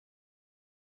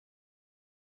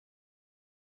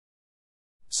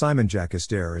Jack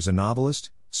Astaire is a novelist,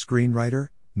 screenwriter,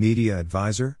 media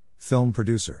advisor, film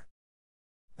producer.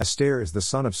 Astaire is the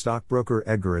son of stockbroker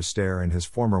Edgar Astaire and his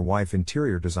former wife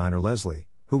interior designer Lesley,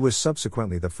 who was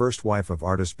subsequently the first wife of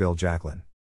artist Bill Jacklin.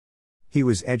 He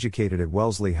was educated at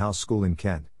Wellesley House School in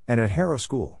Kent, and at Harrow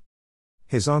School.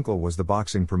 His uncle was the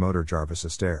boxing promoter Jarvis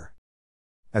Astaire.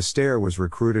 Astaire was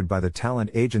recruited by the talent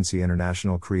agency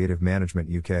International Creative Management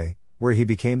UK, where he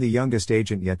became the youngest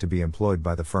agent yet to be employed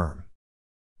by the firm.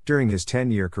 During his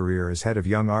 10-year career as head of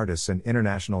young artists and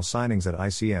international signings at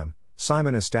ICM,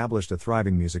 Simon established a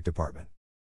thriving music department.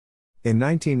 In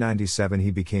 1997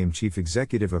 he became chief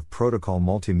executive of Protocol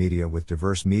Multimedia with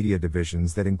diverse media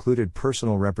divisions that included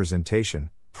personal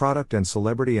representation, product and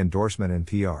celebrity endorsement and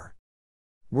PR.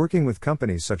 Working with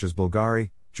companies such as Bulgari,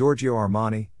 Giorgio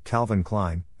Armani, Calvin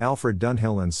Klein, Alfred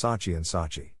Dunhill and Saatchi &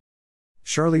 Saatchi.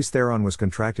 Charlize Theron was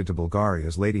contracted to Bulgari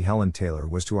as Lady Helen Taylor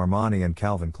was to Armani and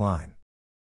Calvin Klein.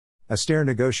 Astaire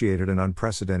negotiated an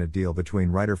unprecedented deal between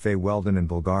writer Fay Weldon and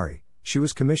Bulgari. She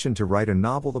was commissioned to write a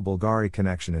novel, The Bulgari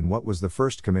Connection, in what was the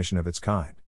first commission of its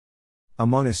kind.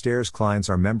 Among Astaire's clients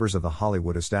are members of the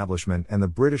Hollywood establishment and the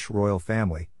British royal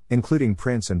family, including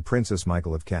Prince and Princess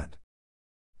Michael of Kent.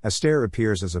 Astaire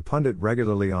appears as a pundit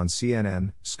regularly on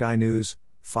CNN, Sky News,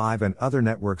 5 and other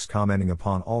networks, commenting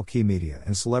upon all key media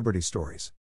and celebrity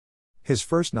stories. His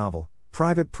first novel,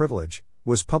 Private Privilege,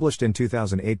 was published in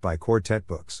 2008 by Quartet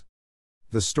Books.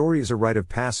 The story is a rite of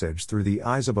passage through the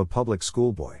eyes of a public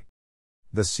schoolboy.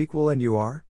 The sequel, And You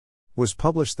Are? Was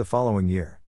published the following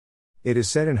year. It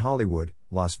is set in Hollywood,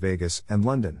 Las Vegas, and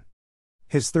London.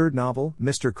 His third novel,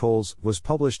 Mr. Coles, was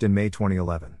published in May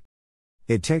 2011.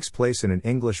 It takes place in an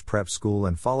English prep school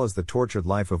and follows the tortured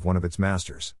life of one of its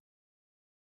masters.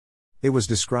 It was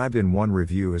described in one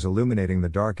review as illuminating the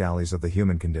dark alleys of the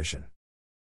human condition.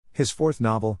 His fourth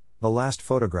novel, The Last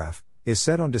Photograph, is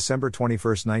set on December 21,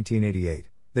 1988,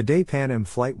 the day Pan Am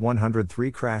Flight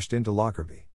 103 crashed into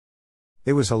Lockerbie.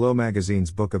 It was Hello Magazine's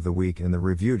Book of the Week, and the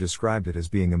review described it as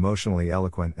being emotionally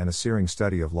eloquent and a searing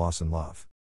study of loss and love.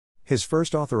 His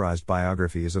first authorized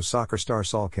biography is of soccer star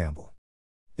Sol Campbell.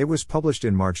 It was published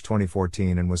in March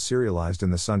 2014 and was serialized in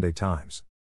the Sunday Times.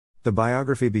 The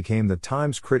biography became the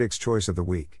Times Critics' Choice of the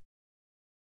Week.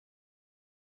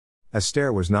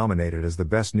 Astaire was nominated as the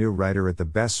Best New Writer at the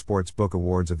Best Sports Book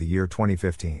Awards of the year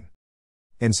 2015.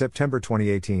 In September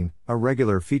 2018, a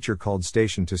regular feature called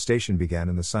Station to Station began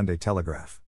in the Sunday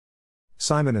Telegraph.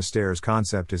 Simon Astaire's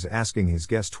concept is asking his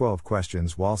guests 12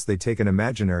 questions whilst they take an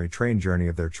imaginary train journey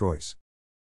of their choice.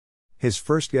 His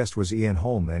first guest was Ian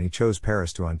Holm, and he chose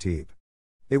Paris to Antibes.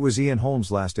 It was Ian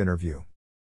Holm's last interview.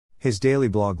 His daily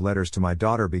blog Letters to My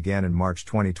Daughter began in March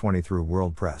 2020 through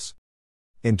World Press.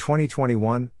 In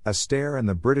 2021, Astaire and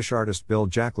the British artist Bill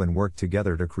Jacklin worked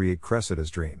together to create Cressida's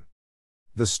Dream.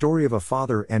 The story of a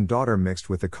father and daughter mixed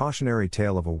with the cautionary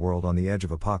tale of a world on the edge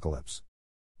of apocalypse.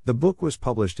 The book was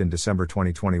published in December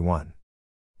 2021.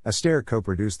 Astaire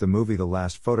co-produced the movie The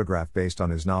Last Photograph based on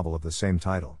his novel of the same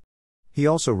title. He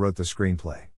also wrote the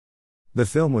screenplay. The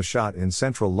film was shot in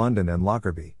central London and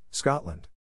Lockerbie, Scotland.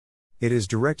 It is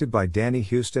directed by Danny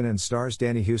Huston and stars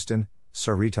Danny Huston,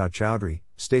 Sarita Chowdhury,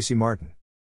 Stacey Martin.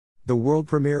 The world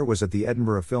premiere was at the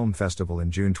Edinburgh Film Festival in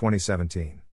June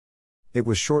 2017. It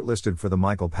was shortlisted for the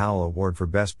Michael Powell Award for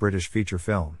Best British Feature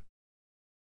Film.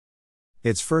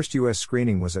 Its first U.S.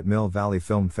 screening was at Mill Valley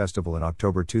Film Festival in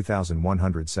October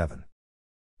 2107.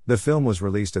 The film was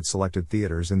released at selected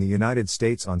theaters in the United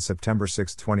States on September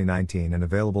 6, 2019 and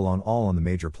available on the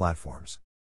major platforms.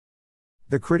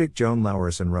 The critic Joan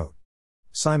Laurison wrote,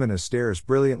 Simon Astaire's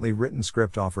brilliantly written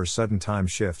script offers sudden time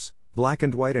shifts, black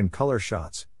and white and color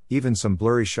shots, even some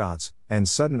blurry shots, and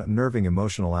sudden unnerving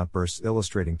emotional outbursts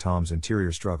illustrating Tom's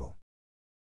interior struggle.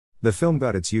 The film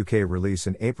got its UK release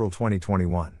in April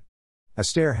 2021.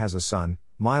 Astaire has a son,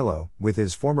 Milo, with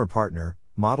his former partner,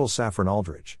 model Saffron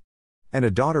Aldridge, and a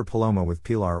daughter Paloma with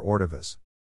Pilar Ordovez.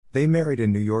 They married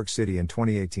in New York City in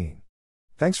 2018.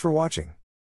 Thanks for watching.